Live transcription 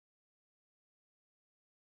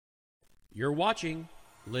You're watching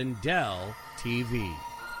Lindell TV.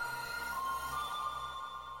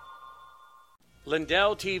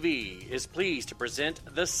 Lindell TV is pleased to present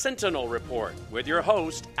the Sentinel Report with your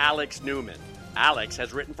host, Alex Newman. Alex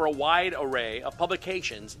has written for a wide array of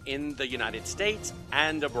publications in the United States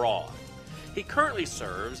and abroad. He currently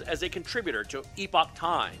serves as a contributor to Epoch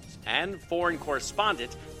Times and foreign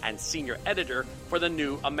correspondent and senior editor for the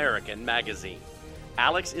New American magazine.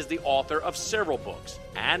 Alex is the author of several books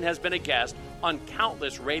and has been a guest on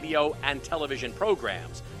countless radio and television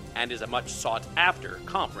programs and is a much sought-after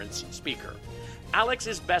conference speaker. Alex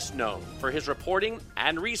is best known for his reporting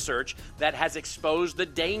and research that has exposed the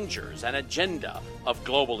dangers and agenda of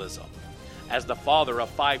globalism. As the father of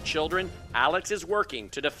 5 children, Alex is working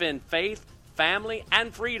to defend faith, family,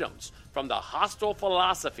 and freedoms from the hostile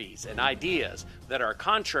philosophies and ideas that are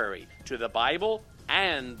contrary to the Bible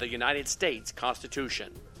and the United States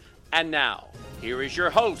Constitution. And now, here is your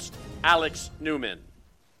host, Alex Newman.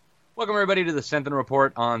 Welcome, everybody, to the Sentinel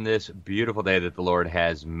Report on this beautiful day that the Lord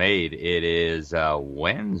has made. It is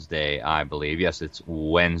Wednesday, I believe. Yes, it's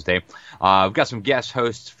Wednesday. We've got some guest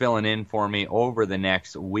hosts filling in for me over the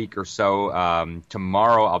next week or so.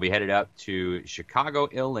 Tomorrow, I'll be headed up to Chicago,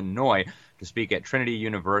 Illinois, to speak at Trinity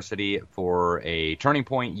University for a Turning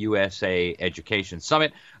Point USA Education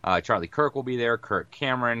Summit. Charlie Kirk will be there, Kirk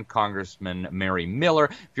Cameron, Congressman Mary Miller.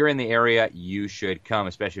 If you're in the area, you should come,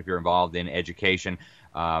 especially if you're involved in education.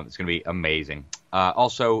 It's going to be amazing.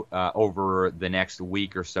 Also, over the next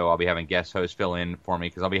week or so, I'll be having guest hosts fill in for me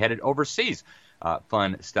because I'll be headed overseas.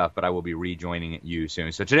 Fun stuff, but I will be rejoining you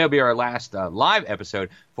soon. So today will be our last live episode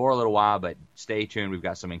for a little while, but stay tuned. We've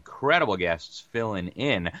got some incredible guests filling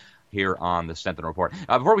in here on the Sentinel Report.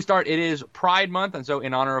 Before we start, it is Pride Month, and so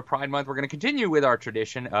in honor of Pride Month, we're going to continue with our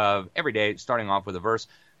tradition of every day starting off with a verse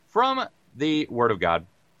from the Word of God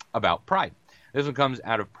about pride. This one comes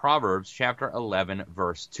out of Proverbs chapter 11,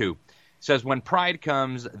 verse 2. It says, "When pride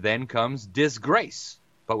comes, then comes disgrace,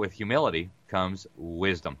 but with humility comes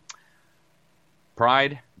wisdom."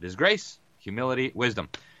 Pride, disgrace, humility, wisdom.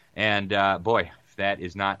 And boy, if that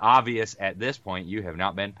is not obvious at this point, you have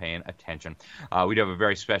not been paying attention. We do have a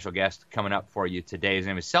very special guest coming up for you today. His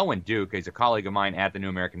name is Selwyn Duke. He's a colleague of mine at the New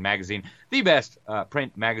American magazine, the best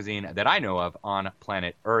print magazine that I know of on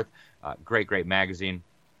planet Earth. Great magazine.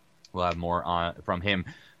 We'll have more from him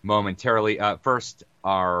momentarily. First,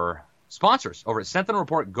 our sponsors over at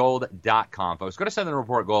SentinelReportGold.com. Folks, go to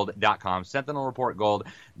SentinelReportGold.com,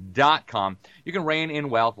 SentinelReportGold.com. You can reign in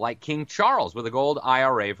wealth like King Charles with a gold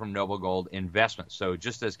IRA from Noble Gold Investments. So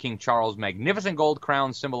just as King Charles' magnificent gold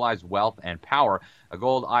crown symbolized wealth and power, a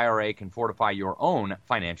gold IRA can fortify your own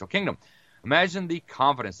financial kingdom. Imagine the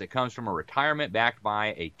confidence that comes from a retirement backed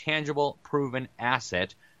by a tangible, proven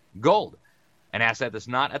asset, gold. An asset that's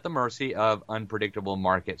not at the mercy of unpredictable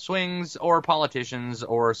market swings or politicians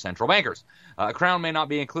or central bankers. A crown may not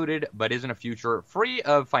be included, but isn't a future free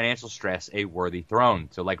of financial stress a worthy throne?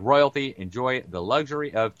 So like royalty, enjoy the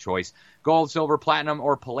luxury of choice. Gold, silver, platinum,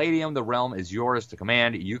 or palladium, the realm is yours to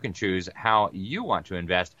command. You can choose how you want to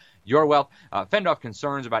invest your wealth. Fend off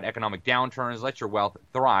concerns about economic downturns. Let your wealth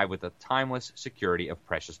thrive with the timeless security of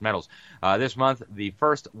precious metals. This month, the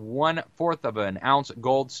first 1/4 of an ounce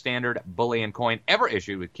gold standard bullion coin ever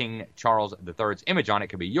issued with King Charles III's image on it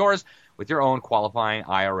can be yours with your own qualifying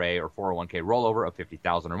IRA or 401k rollover of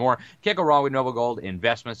 $50,000 or more. Can't go wrong with Noble Gold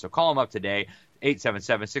Investments, so call them up today.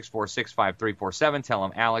 877-646-5347. Tell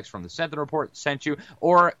them Alex from the Sentinel Report sent you,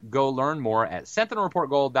 or go learn more at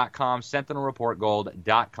SentinelReportGold.com,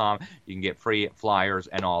 SentinelReportGold.com. You can get free flyers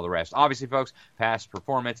and all the rest. Obviously, folks, past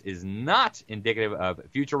performance is not indicative of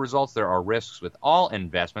future results. There are risks with all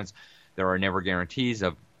investments. There are never guarantees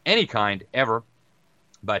of any kind, ever.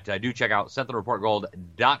 But do check out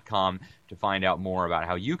SentinelReportGold.com to find out more about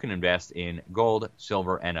how you can invest in gold,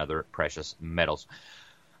 silver, and other precious metals.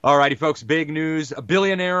 Alrighty, folks, big news. A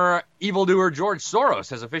billionaire evildoer George Soros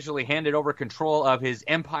has officially handed over control of his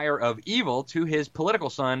empire of evil to his political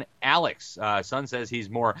son, Alex. Son says he's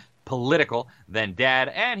more political than dad,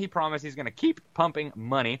 and he promised he's going to keep pumping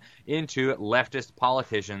money into leftist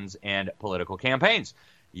politicians and political campaigns.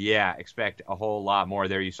 Yeah, expect a whole lot more.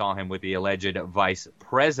 There you saw him with the alleged vice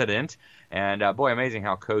president. And, boy, amazing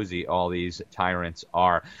how cozy all these tyrants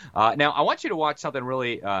are. Now, I want you to watch something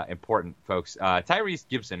really important, folks. Tyrese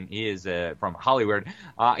Gibson, he is from Hollywood.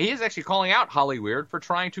 He is actually calling out Hollywood for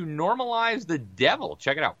trying to normalize the devil.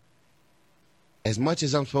 Check it out. As much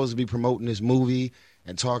as I'm supposed to be promoting this movie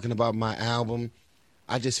and talking about my album,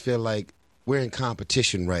 I just feel like we're in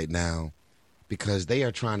competition right now because they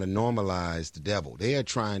are trying to normalize the devil. They are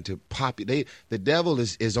trying to the devil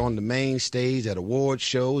is on the main stage at award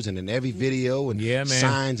shows and in every video and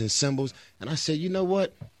signs and symbols. And I said, you know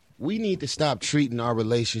what? We need to stop treating our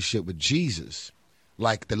relationship with Jesus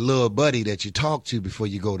like the little buddy that you talk to before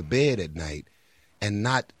you go to bed at night, and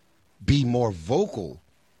not be more vocal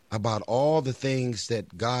about all the things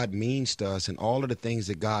that God means to us and all of the things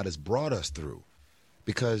that God has brought us through.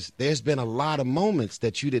 Because there's been a lot of moments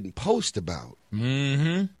that you didn't post about.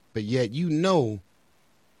 Mm-hmm. But yet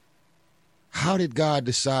how did God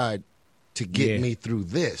decide to get me through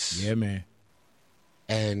this? Yeah, man.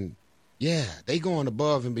 And, they going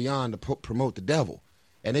above and beyond to promote the devil.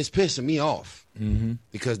 And it's pissing me off. Mm-hmm.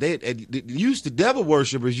 Because the devil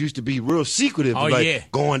worshipers used to be real secretive.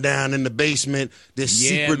 Going down in the basement, this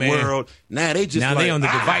secret world. Now they they on the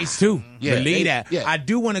device too. Yeah, Believe that. Yeah. I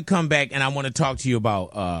do want to come back, and I want to talk to you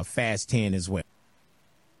about Fast 10 as well.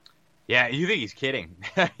 Yeah, you think he's kidding.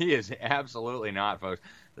 He is absolutely not, folks.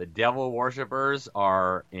 The devil worshipers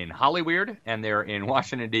are in Hollywood, and they're in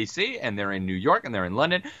Washington, D.C., and they're in New York, and they're in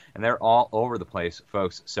London, and they're all over the place,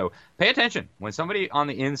 folks. So pay attention. When somebody on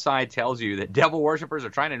the inside tells you that devil worshipers are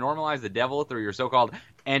trying to normalize the devil through your so-called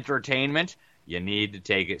entertainment, you need to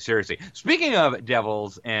take it seriously. Speaking of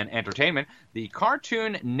devils and entertainment, the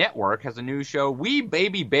Cartoon Network has a new show, We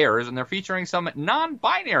Baby Bears, and they're featuring some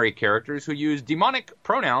non-binary characters who use demonic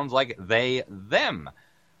pronouns like they, them.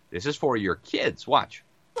 This is for your kids. Watch.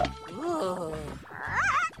 Ooh.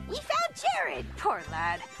 We found Jared, poor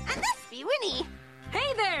lad. And this be Winnie.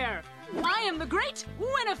 Hey there! I am the great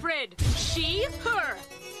Winifred. She, her.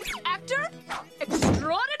 Actor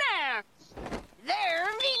extraordinaire. They're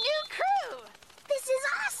me new crew. This is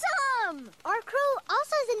awesome! Our crew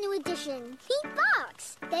also has a new addition, Heat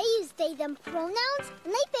Box. They use they, them pronouns,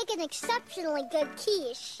 and they bake an exceptionally good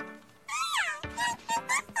quiche.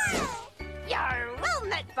 Yar, well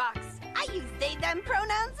met, Box. I use they, them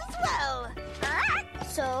pronouns as well.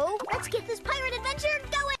 So, let's get this pirate adventure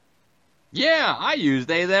going. Yeah, I use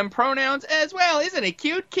they, them pronouns as well. Isn't it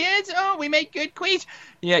cute, kids? Oh, we make good quiche.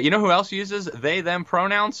 Yeah, you know who else uses they, them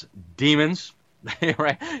pronouns? Demons.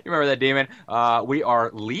 Right? You remember that demon? We are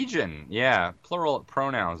Legion. Yeah, plural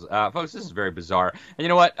pronouns. Folks, this is very bizarre. And you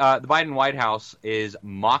know what? The Biden White House is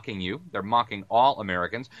mocking you. They're mocking all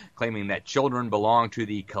Americans, claiming that children belong to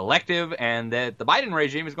the collective and that the Biden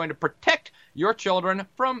regime is going to protect your children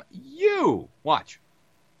from you. Watch.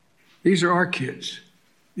 These are our kids.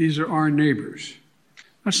 These are our neighbors.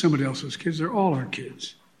 Not somebody else's kids. They're all our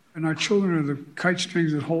kids. And our children are the kite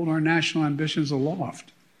strings that hold our national ambitions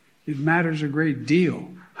aloft. It matters a great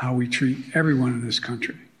deal how we treat everyone in this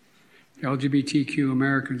country. LGBTQ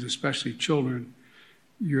Americans, especially children,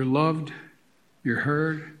 you're loved, you're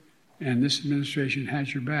heard, and this administration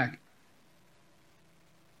has your back.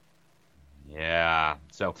 Yeah,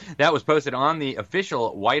 so that was posted on the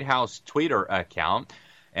official White House Twitter account.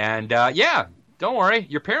 And don't worry,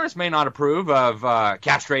 your parents may not approve of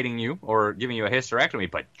castrating you or giving you a hysterectomy,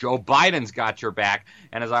 but Joe Biden's got your back.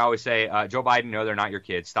 And as I always say, Joe Biden, no, they're not your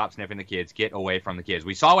kids. Stop sniffing the kids. Get away from the kids.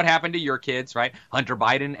 We saw what happened to your kids, right? Hunter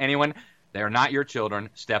Biden, anyone? They're not your children.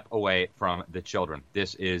 Step away from the children.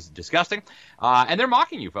 This is disgusting. And they're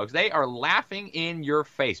mocking you, folks. They are laughing in your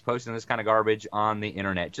face, posting this kind of garbage on the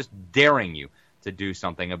internet, just daring you to do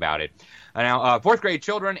something about it. Now, fourth grade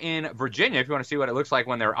children in Virginia, if you want to see what it looks like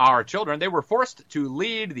when they're our children, they were forced to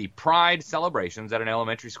lead the Pride celebrations at an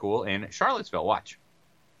elementary school in Charlottesville. Watch.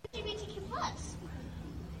 LGBTQ+.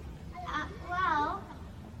 Well,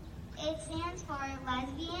 it stands for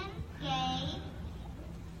lesbian, gay,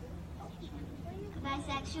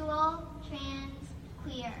 bisexual, trans,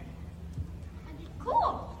 queer.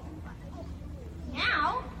 Cool.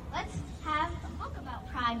 Now, let's have a book about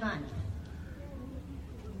Pride Month.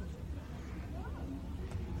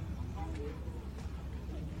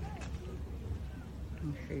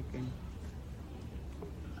 I'm shaking.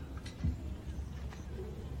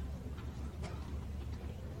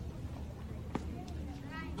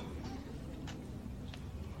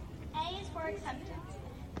 A is for acceptance.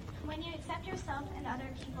 When you accept yourself and other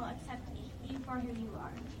people accept you for who you are.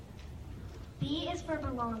 B is for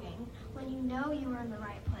belonging. When you know you are in the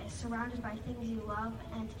right place, surrounded by things you love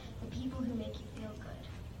and the people who make you feel good.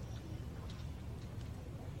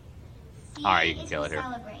 C All right, you can is kill for it here.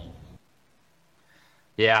 Celebrate.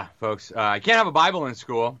 Yeah, folks, I can't have a Bible in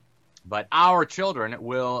school, but our children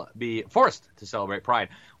will be forced to celebrate Pride.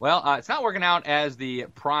 Well, it's not working out as the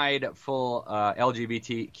prideful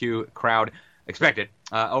LGBTQ crowd expected.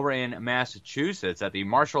 Over in Massachusetts at the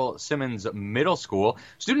Marshall Simmons Middle School,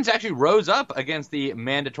 students actually rose up against the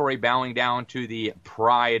mandatory bowing down to the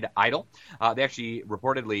Pride idol. They actually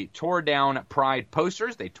reportedly tore down Pride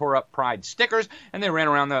posters, they tore up Pride stickers, and they ran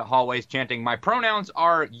around the hallways chanting, "My pronouns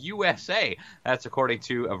are USA." That's according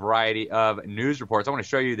to a variety of news reports. I want to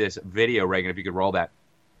show you this video, Reagan, if you could roll that.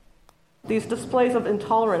 These displays of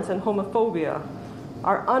intolerance and homophobia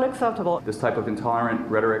are unacceptable. This type of intolerant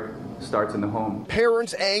rhetoric starts in the home.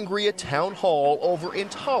 Parents angry at town hall over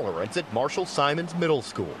intolerance at Marshall Simons Middle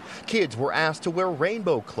School. Kids were asked to wear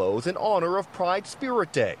rainbow clothes in honor of Pride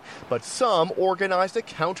Spirit Day, but some organized a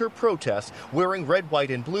counter-protest wearing red, white,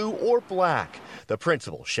 and blue or black. The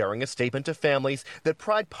principal sharing a statement to families that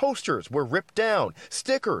Pride posters were ripped down,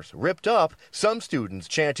 stickers ripped up. Some students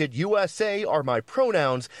chanted, "USA are my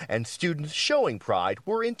pronouns," and students showing Pride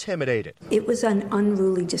were intimidated. It was an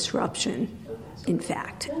unruly disruption, in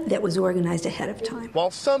fact, that was organized ahead of time. While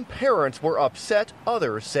some parents were upset,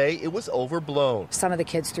 others say it was overblown. Some of the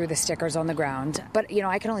kids threw the stickers on the ground. But,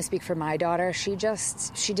 I can only speak for my daughter. She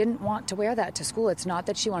didn't want to wear that to school. It's not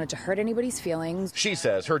that she wanted to hurt anybody's feelings. She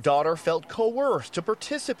says her daughter felt coerced to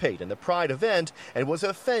participate in the Pride event and was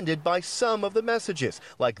offended by some of the messages,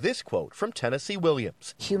 like this quote from Tennessee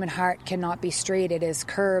Williams. Human heart cannot be straight. It is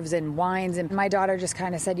curves and winds. And my daughter just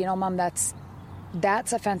kind of said, Mom, that's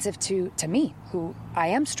offensive to me, who I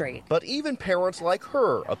am straight. But even parents like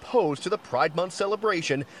her, opposed to the Pride Month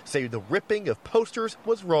celebration, say the ripping of posters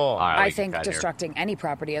was wrong. I think destructing any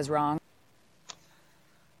property is wrong.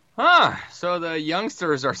 So the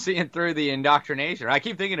youngsters are seeing through the indoctrination. I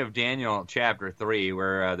keep thinking of Daniel chapter 3,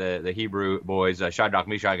 where the Hebrew boys, Shadrach,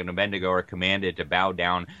 Meshach, and Abednego, are commanded to bow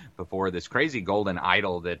down before this crazy golden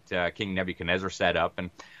idol that King Nebuchadnezzar set up.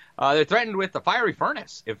 And they're threatened with the fiery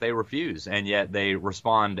furnace if they refuse, and yet they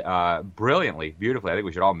respond brilliantly, beautifully. I think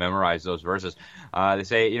we should all memorize those verses. They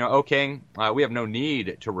say, "O king, we have no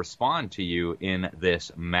need to respond to you in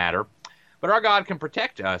this matter, but our God can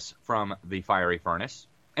protect us from the fiery furnace.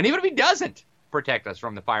 And even if he doesn't protect us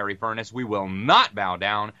from the fiery furnace, we will not bow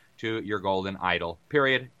down to your golden idol."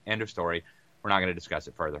 Period. End of story. We're not going to discuss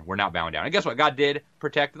it further. We're not bowing down. And guess what? God did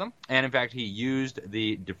protect them, and in fact, he used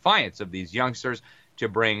the defiance of these youngsters to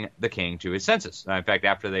bring the king to his senses. In fact,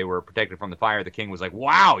 after they were protected from the fire, the king was like,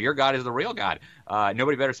 "Wow, your God is the real God.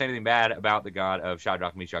 Nobody better say anything bad about the God of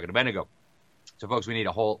Shadrach, Meshach, and Abednego." So, folks, we need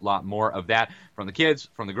a whole lot more of that from the kids,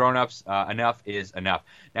 from the grown-ups. Enough is enough.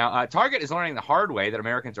 Now, Target is learning the hard way that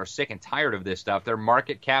Americans are sick and tired of this stuff. Their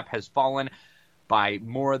market cap has fallen by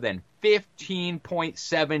more than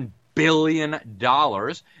 $15.7 billion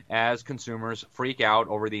as consumers freak out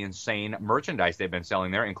over the insane merchandise they've been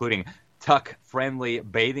selling there, including tuck-friendly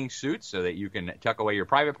bathing suits so that you can tuck away your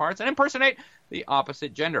private parts and impersonate the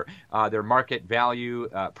opposite gender. Their market value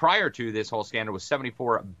prior to this whole scandal was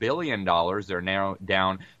 $74 billion. They're now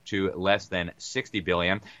down to less than $60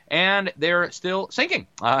 billion, and they're still sinking.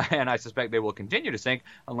 And I suspect they will continue to sink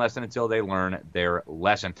unless and until they learn their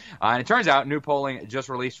lesson. And it turns out, new polling just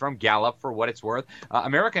released from Gallup, for what it's worth,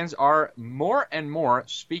 Americans are more and more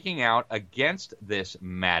speaking out against this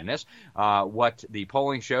madness. What the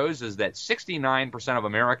polling shows is that 69% of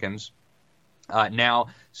Americans now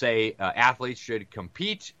say athletes should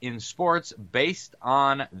compete in sports based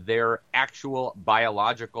on their actual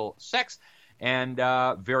biological sex, and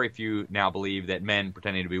very few now believe that men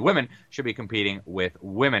pretending to be women should be competing with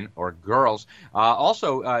women or girls.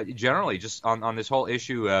 Also, generally, just on this whole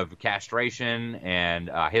issue of castration and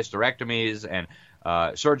hysterectomies and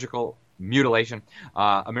surgical mutilation,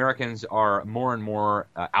 Americans are more and more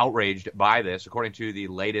outraged by this. According to the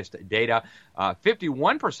latest data,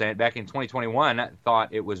 51% back in 2021 thought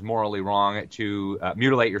it was morally wrong to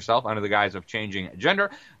mutilate yourself under the guise of changing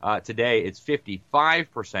gender. Today, it's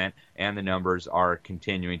 55%, and the numbers are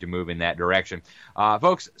continuing to move in that direction.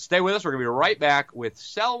 Folks, stay with us. We're going to be right back with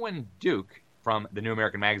Selwyn Duke from the New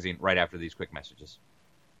American Magazine right after these quick messages.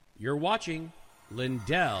 You're watching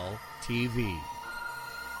Lindell TV.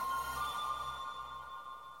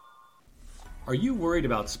 Are you worried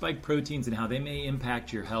about spike proteins and how they may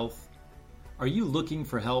impact your health? Are you looking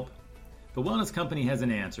for help? The Wellness Company has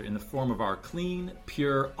an answer in the form of our clean,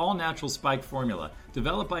 pure, all-natural spike formula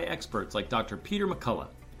developed by experts like Dr. Peter McCullough.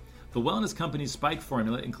 The Wellness Company's spike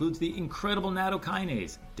formula includes the incredible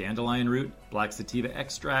nattokinase, dandelion root, black sativa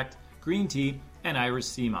extract, green tea, and Irish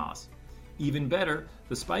sea moss. Even better,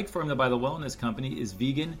 the spike formula by the Wellness Company is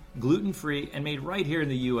vegan, gluten-free, and made right here in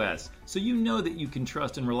the U.S., so you know that you can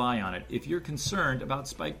trust and rely on it if you're concerned about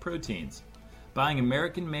spike proteins. Buying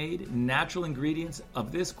American-made, natural ingredients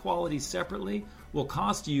of this quality separately will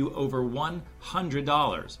cost you over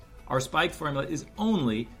 $100. Our Spike formula is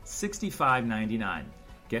only $65.99.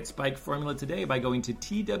 Get Spike formula today by going to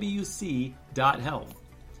twc.health.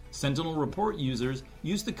 Sentinel Report users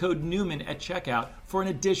use the code Newman at checkout for an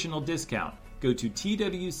additional discount. Go to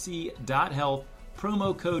twc.health,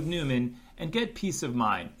 promo code Newman, and get peace of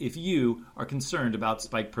mind if you are concerned about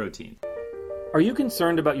spike protein. Are you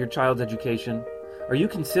concerned about your child's education? Are you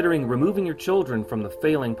considering removing your children from the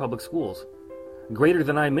failing public schools? Greater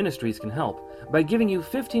Than I Ministries can help by giving you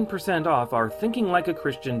 15% off our Thinking Like a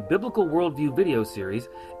Christian Biblical Worldview video series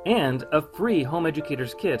and a free home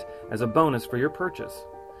educator's kit as a bonus for your purchase.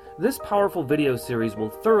 This powerful video series will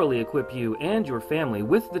thoroughly equip you and your family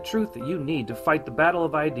with the truth that you need to fight the battle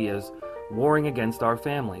of ideas warring against our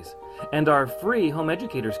families. And our free home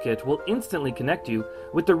educator's kit will instantly connect you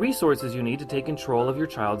with the resources you need to take control of your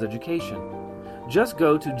child's education. Just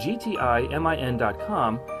go to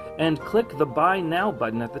gtimin.com and click the Buy Now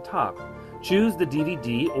button at the top. Choose the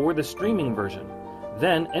DVD or the streaming version.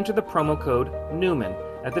 Then enter the promo code Newman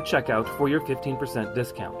at the checkout for your 15%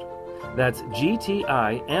 discount. That's gtimin.com.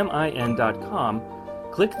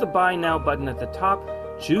 Click the Buy Now button at the top,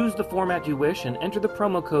 choose the format you wish, and enter the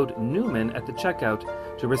promo code Newman at the checkout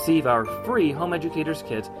to receive our free home educator's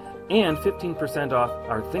kit and 15% off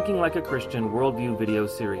our Thinking Like a Christian Worldview video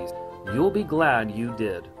series. You'll be glad you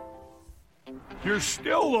did. You're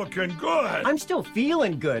still looking good. I'm still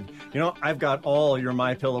feeling good. You know, I've got all your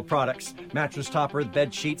MyPillow products. Mattress topper,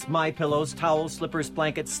 bed sheets, MyPillows, towels, slippers,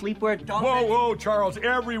 blankets, sleepwear, dog beds. Whoa, Charles.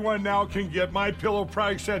 Everyone now can get MyPillow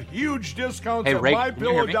products at huge discounts at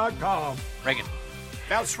MyPillow.com. Reagan.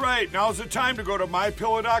 That's right. Now's the time to go to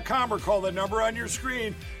MyPillow.com or call the number on your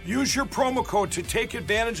screen. Use your promo code to take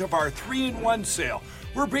advantage of our 3-in-1 sale.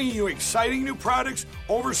 We're bringing you exciting new products,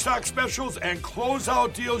 overstock specials, and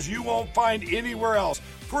closeout deals you won't find anywhere else.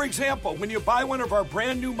 For example, when you buy one of our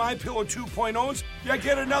brand new MyPillow 2.0s, you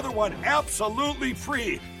get another one absolutely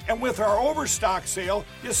free. And with our overstock sale,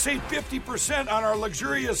 you save 50% on our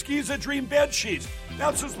luxurious Giza Dream bed sheets.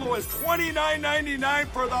 That's as low as $29.99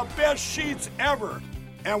 for the best sheets ever.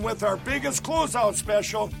 And with our biggest closeout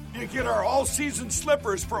special, you get our all-season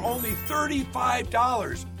slippers for only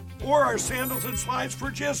 $35. Or our sandals and slides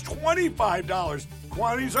for just $25.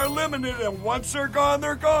 Quantities are limited, and once they're gone,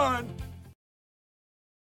 they're gone.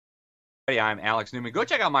 Hey, I'm Alex Newman. Go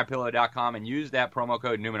check out MyPillow.com and use that promo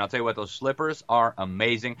code Newman. I'll tell you what, those slippers are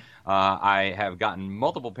amazing. I have gotten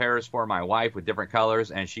multiple pairs for my wife with different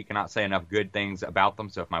colors, and she cannot say enough good things about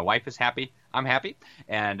them. So if my wife is happy, I'm happy.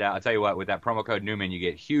 And I'll tell you what, with that promo code Newman, you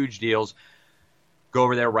get huge deals. Go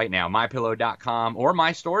over there right now, MyPillow.com or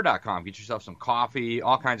MyStore.com. Get yourself some coffee,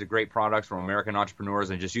 all kinds of great products from American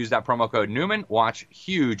entrepreneurs, and just use that promo code Newman. Watch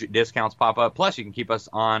huge discounts pop up. Plus, you can keep us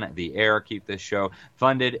on the air, keep this show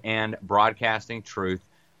funded and broadcasting truth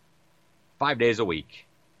 5 days a week.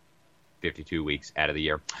 52 weeks out of the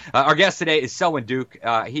year. Our guest today is Selwyn Duke.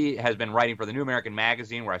 He has been writing for the New American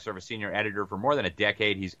Magazine, where I serve as senior editor for more than a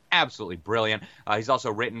decade. He's absolutely brilliant. He's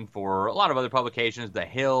also written for a lot of other publications, The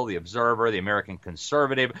Hill, The Observer, The American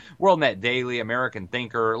Conservative, WorldNet Daily, American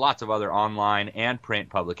Thinker, lots of other online and print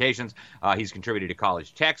publications. He's contributed to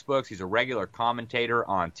college textbooks. He's a regular commentator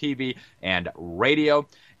on TV and radio.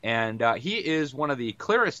 And he is one of the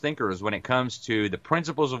clearest thinkers when it comes to the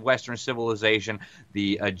principles of Western civilization,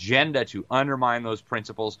 the agenda to undermine those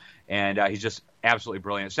principles, and he's just absolutely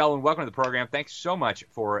brilliant. Selwyn, welcome to the program. Thanks so much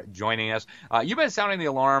for joining us. You've been sounding the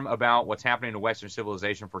alarm about what's happening to Western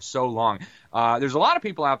civilization for so long. There's a lot of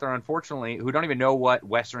people out there, unfortunately, who don't even know what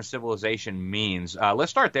Western civilization means. Let's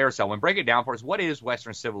start there, Selwyn. Break it down for us. What is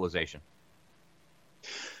Western civilization?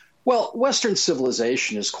 Well, Western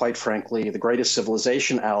civilization is, quite frankly, the greatest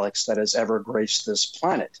civilization, Alex, that has ever graced this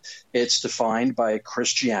planet. It's defined by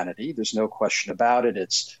Christianity. There's no question about it.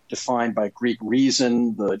 It's defined by Greek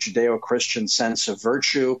reason, the Judeo-Christian sense of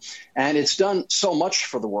virtue, and it's done so much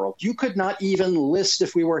for the world. You could not even list,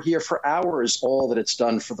 if we were here for hours, all that it's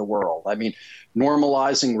done for the world. I mean,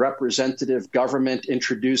 normalizing representative government,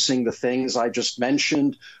 introducing the things I just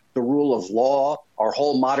mentioned, the rule of law, our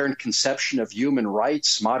whole modern conception of human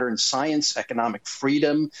rights, modern science, economic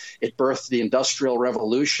freedom. It birthed the Industrial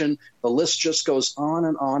Revolution. The list just goes on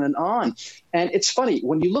and on and on. And it's funny,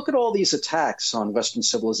 when you look at all these attacks on Western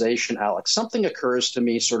civilization, Alex, something occurs to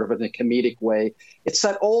me sort of in a comedic way. It's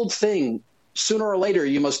that old thing, sooner or later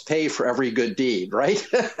you must pay for every good deed, right?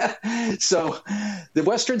 So the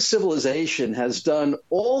Western civilization has done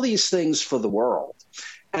all these things for the world.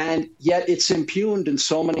 And yet it's impugned in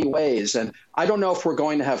so many ways. And I don't know if we're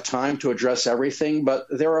going to have time to address everything, but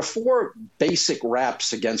there are four basic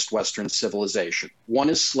raps against Western civilization. One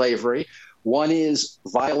is slavery. One is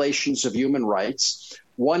violations of human rights.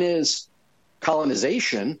 One is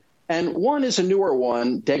colonization. And one is a newer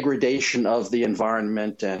one, degradation of the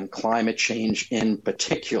environment and climate change in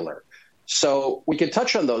particular. So we can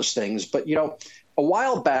touch on those things, but, a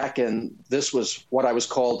while back, and this was what I was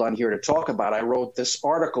called on here to talk about, I wrote this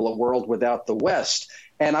article, A World Without the West.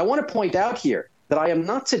 And I want to point out here that I am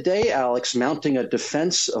not today, Alex, mounting a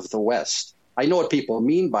defense of the West. I know what people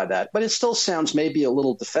mean by that, but it still sounds maybe a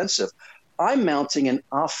little defensive. I'm mounting an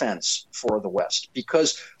offense for the West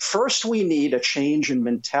because first we need a change in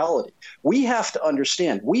mentality. We have to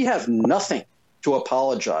understand we have nothing to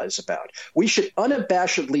apologize about. We should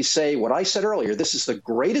unabashedly say what I said earlier. This is the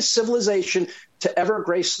greatest civilization to ever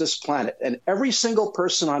grace this planet. And every single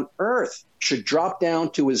person on Earth should drop down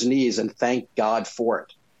to his knees and thank God for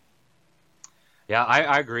it. Yeah,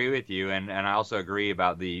 I agree with you, and I also agree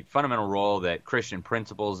about the fundamental role that Christian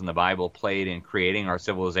principles in the Bible played in creating our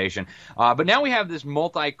civilization. But now we have this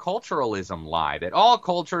multiculturalism lie, that all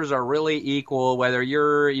cultures are really equal, whether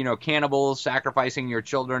you're, cannibals sacrificing your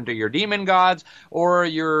children to your demon gods, or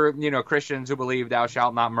you're, Christians who believe thou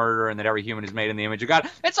shalt not murder and that every human is made in the image of God.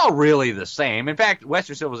 It's all really the same. In fact,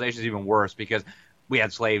 Western civilization is even worse because we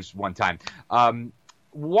had slaves one time.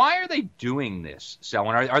 Why are they doing this,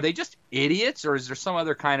 Selwyn? Are they just idiots, or is there some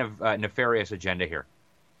other kind of nefarious agenda here?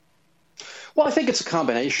 Well, I think it's a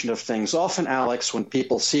combination of things. Often, Alex, when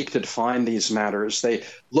people seek to define these matters, they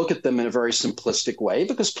look at them in a very simplistic way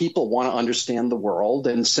because people want to understand the world,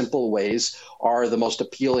 and simple ways are the most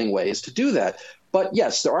appealing ways to do that. But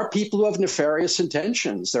yes, there are people who have nefarious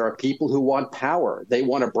intentions. There are people who want power. They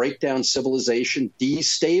want to break down civilization,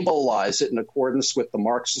 destabilize it in accordance with the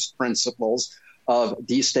Marxist principles of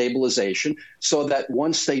destabilization, so that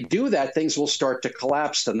once they do that, things will start to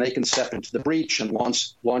collapse, then they can step into the breach and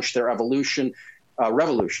launch their revolution,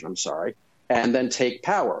 and then take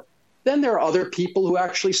power. Then there are other people who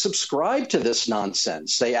actually subscribe to this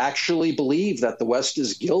nonsense. They actually believe that the West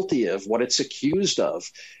is guilty of what it's accused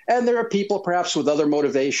of. And there are people perhaps with other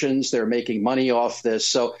motivations. They're making money off this.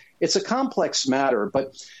 So it's a complex matter.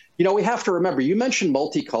 But we have to remember, you mentioned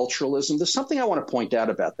multiculturalism. There's something I want to point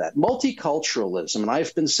out about that. Multiculturalism, and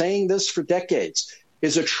I've been saying this for decades,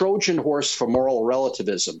 is a Trojan horse for moral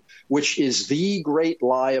relativism, which is the great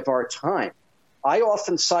lie of our time. I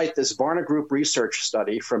often cite this Barna Group research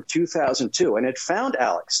study from 2002, and it found,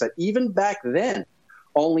 Alex, that even back then,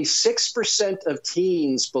 only 6% of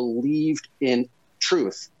teens believed in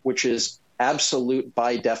truth, which is absolute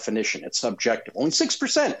by definition. It's subjective. Only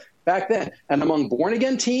 6%. Back then. And among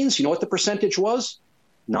born-again teens, you know what the percentage was?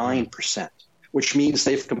 9%, which means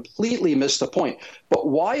they've completely missed the point. But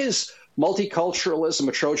why is multiculturalism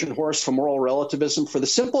a Trojan horse for moral relativism? For the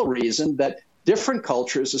simple reason that different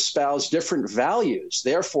cultures espouse different values.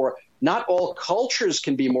 Therefore, not all cultures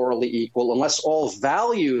can be morally equal unless all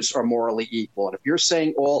values are morally equal. And if you're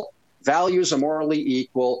saying all values are morally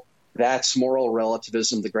equal, that's moral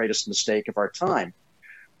relativism, the greatest mistake of our time.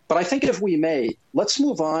 But I think if we may, let's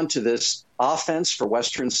move on to this offense for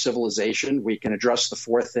Western civilization. We can address the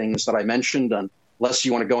four things that I mentioned, unless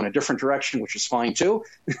you want to go in a different direction, which is fine too.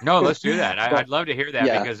 No, let's do that. I'd love to hear that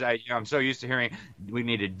because I'm so used to hearing we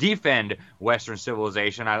need to defend Western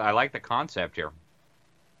civilization. I like the concept here.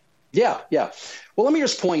 Yeah. Well, let me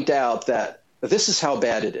just point out that this is how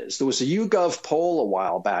bad it is. There was a YouGov poll a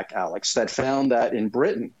while back, Alex, that found that in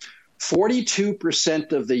Britain,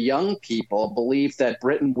 42% of the young people believe that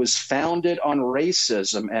Britain was founded on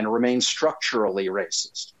racism and remains structurally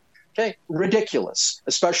racist. Okay, ridiculous,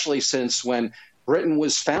 especially since when Britain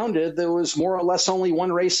was founded, there was more or less only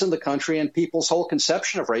one race in the country, and people's whole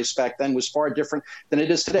conception of race back then was far different than it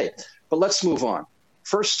is today. But let's move on.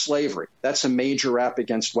 First, slavery. That's a major rap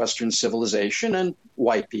against Western civilization and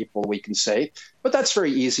white people, we can say. But that's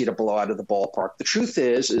very easy to blow out of the ballpark. The truth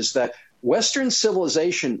is that Western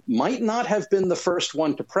civilization might not have been the first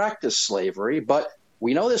one to practice slavery, but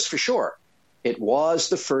we know this for sure. It was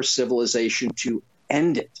the first civilization to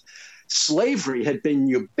end it. Slavery had been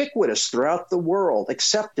ubiquitous throughout the world,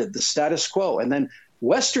 accepted the status quo. And then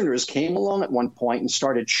Westerners came along at one point and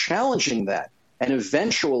started challenging that. And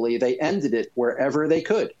eventually they ended it wherever they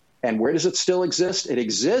could. And where does it still exist? It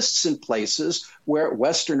exists in places where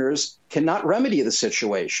Westerners cannot remedy the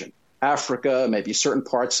situation. Africa, maybe certain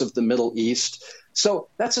parts of the Middle East. So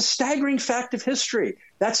that's a staggering fact of history.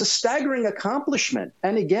 That's a staggering accomplishment.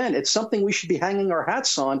 And again, it's something we should be hanging our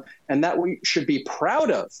hats on and that we should be proud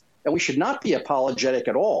of. And we should not be apologetic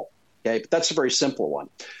at all. Okay, but that's a very simple one.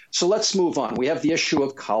 So let's move on. We have the issue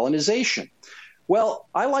of colonization. Well,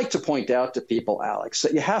 I like to point out to people, Alex,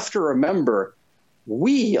 that you have to remember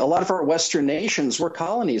a lot of our Western nations were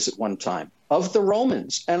colonies at one time of the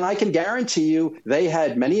Romans. And I can guarantee you they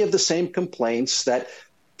had many of the same complaints that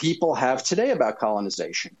people have today about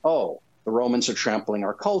colonization. Oh, the Romans are trampling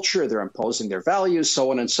our culture, they're imposing their values,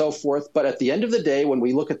 so on and so forth. But at the end of the day, when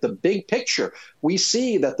we look at the big picture, we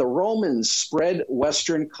see that the Romans spread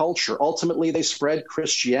Western culture. Ultimately, they spread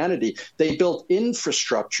Christianity. They built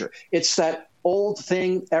infrastructure. It's that old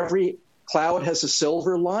thing, every cloud has a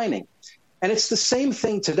silver lining. And it's the same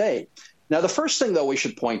thing today. Now, the first thing, though, we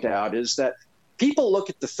should point out is that people look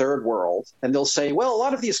at the third world and they'll say, well, a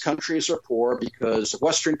lot of these countries are poor because of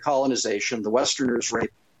Western colonization, the Westerners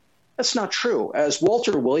rape. That's not true. As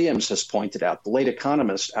Walter Williams has pointed out, the late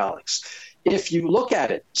economist, Alex, if you look at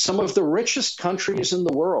it, some of the richest countries in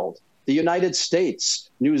the world, the United States,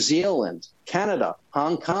 New Zealand, Canada,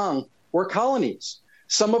 Hong Kong, were colonies.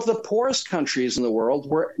 Some of the poorest countries in the world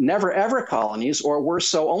were never, ever colonies or were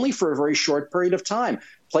so only for a very short period of time.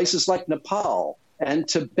 Places like Nepal and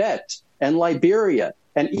Tibet and Liberia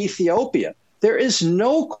and Ethiopia. There is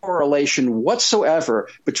no correlation whatsoever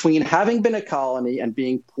between having been a colony and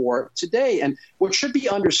being poor today. And what should be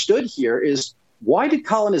understood here is, why did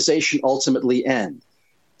colonization ultimately end?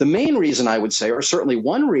 The main reason, I would say, or certainly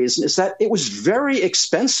one reason, is that it was very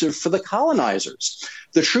expensive for the colonizers.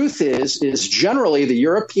 The truth is generally the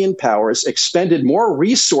European powers expended more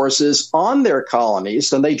resources on their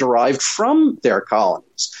colonies than they derived from their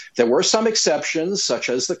colonies. There were some exceptions, such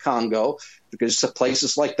as the Congo, because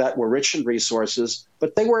places like that were rich in resources,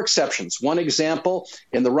 but they were exceptions. One example,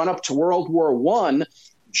 in the run-up to World War I,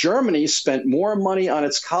 Germany spent more money on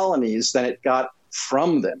its colonies than it got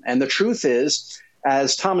from them. And the truth is,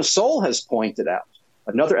 as Thomas Sowell has pointed out,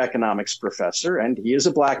 another economics professor, and he is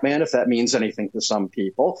a black man, if that means anything to some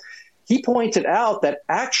people, he pointed out that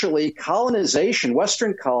actually colonization,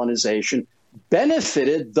 Western colonization,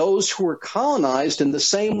 benefited those who were colonized in the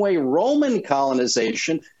same way Roman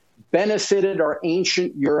colonization benefited our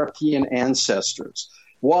ancient European ancestors.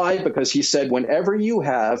 Why? Because he said whenever you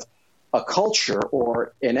have a culture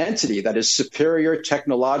or an entity that is superior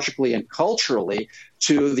technologically and culturally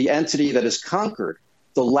to the entity that is conquered,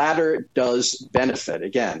 the latter does benefit.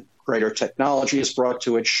 Again, greater technology is brought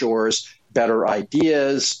to its shores, better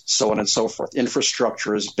ideas, so on and so forth.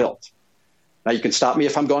 Infrastructure is built. Now, you can stop me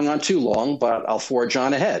if I'm going on too long, but I'll forge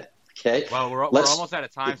on ahead. Okay. Well, we're almost out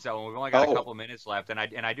of time, Selwyn. We've only got a couple of minutes left, and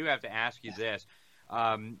I do have to ask you this.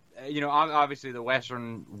 Obviously the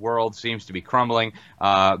Western world seems to be crumbling.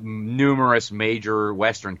 Numerous major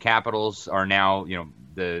Western capitals are now,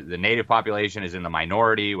 the native population is in the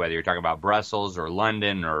minority, whether you're talking about Brussels or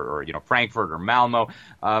London or Frankfurt or Malmo.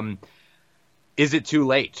 Is it too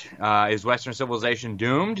late? Is Western civilization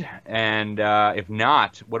doomed? And if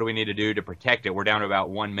not, what do we need to do to protect it? We're down to about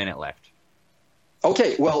 1 minute left.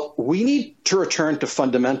 Okay, well, we need to return to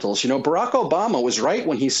fundamentals. Barack Obama was right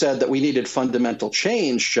when he said that we needed fundamental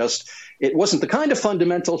change, just it wasn't the kind of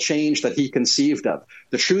fundamental change that he conceived of.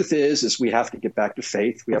 The truth is we have to get back to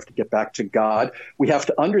faith. We have to get back to God. We have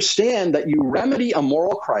to understand that you remedy a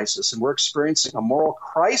moral crisis, and we're experiencing a moral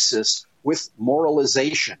crisis with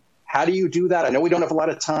moralization. How do you do that? I know we don't have a lot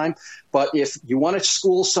of time, but if you want to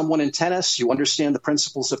school someone in tennis, you understand the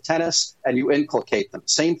principles of tennis and you inculcate them.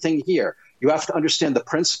 Same thing here. You have to understand the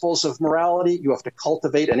principles of morality. You have to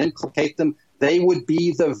cultivate and inculcate them. They would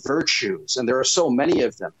be the virtues, and there are so many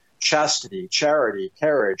of them: chastity, charity,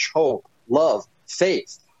 courage, hope, love,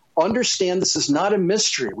 faith. Understand this is not a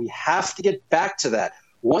mystery. We have to get back to that.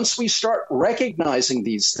 Once we start recognizing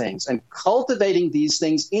these things and cultivating these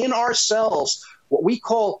things in ourselves, what we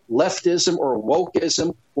call leftism or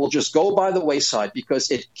wokeism will just go by the wayside, because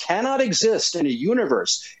it cannot exist in a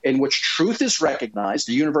universe in which truth is recognized,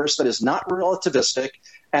 a universe that is not relativistic,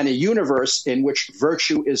 and a universe in which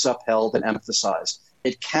virtue is upheld and emphasized.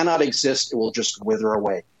 It cannot exist. It will just wither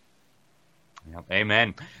away. Yep,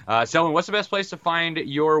 amen. Selwyn, what's the best place to find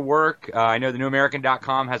your work? I know the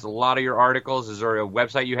newamerican.com has a lot of your articles. Is there a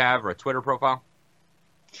website you have or a Twitter profile?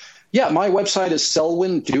 Yeah, my website is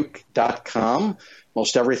selwynduke.com.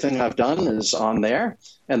 Most everything I've done is on there.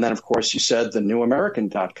 And then, of course, you said the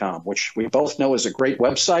newamerican.com, which we both know is a great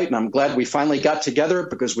website. And I'm glad we finally got together,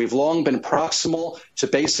 because we've long been proximal to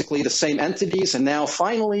basically the same entities. And now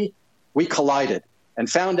finally we collided and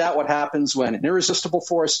found out what happens when an irresistible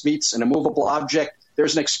force meets an immovable object.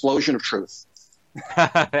 There's an explosion of truth.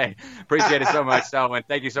 Hey, appreciate it so much, Selwyn.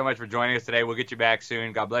 Thank you so much for joining us today. We'll get you back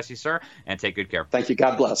soon. God bless you, sir, and take good care. Thank you.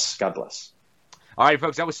 God bless. God bless. All right,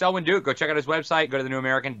 folks, that was Selwyn Duke. Go check out his website. Go to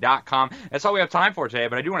thenewamerican.com. That's all we have time for today,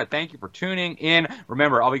 but I do want to thank you for tuning in.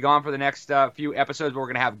 Remember, I'll be gone for the next few episodes, but we're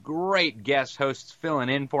going to have great guest hosts filling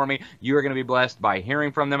in for me. You are going to be blessed by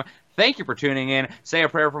hearing from them. Thank you for tuning in. Say a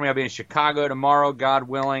prayer for me. I'll be in Chicago tomorrow, God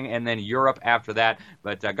willing, and then Europe after that.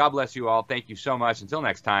 But God bless you all. Thank you so much. Until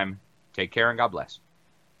next time, take care and God bless.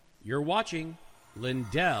 You're watching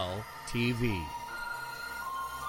Lindell TV.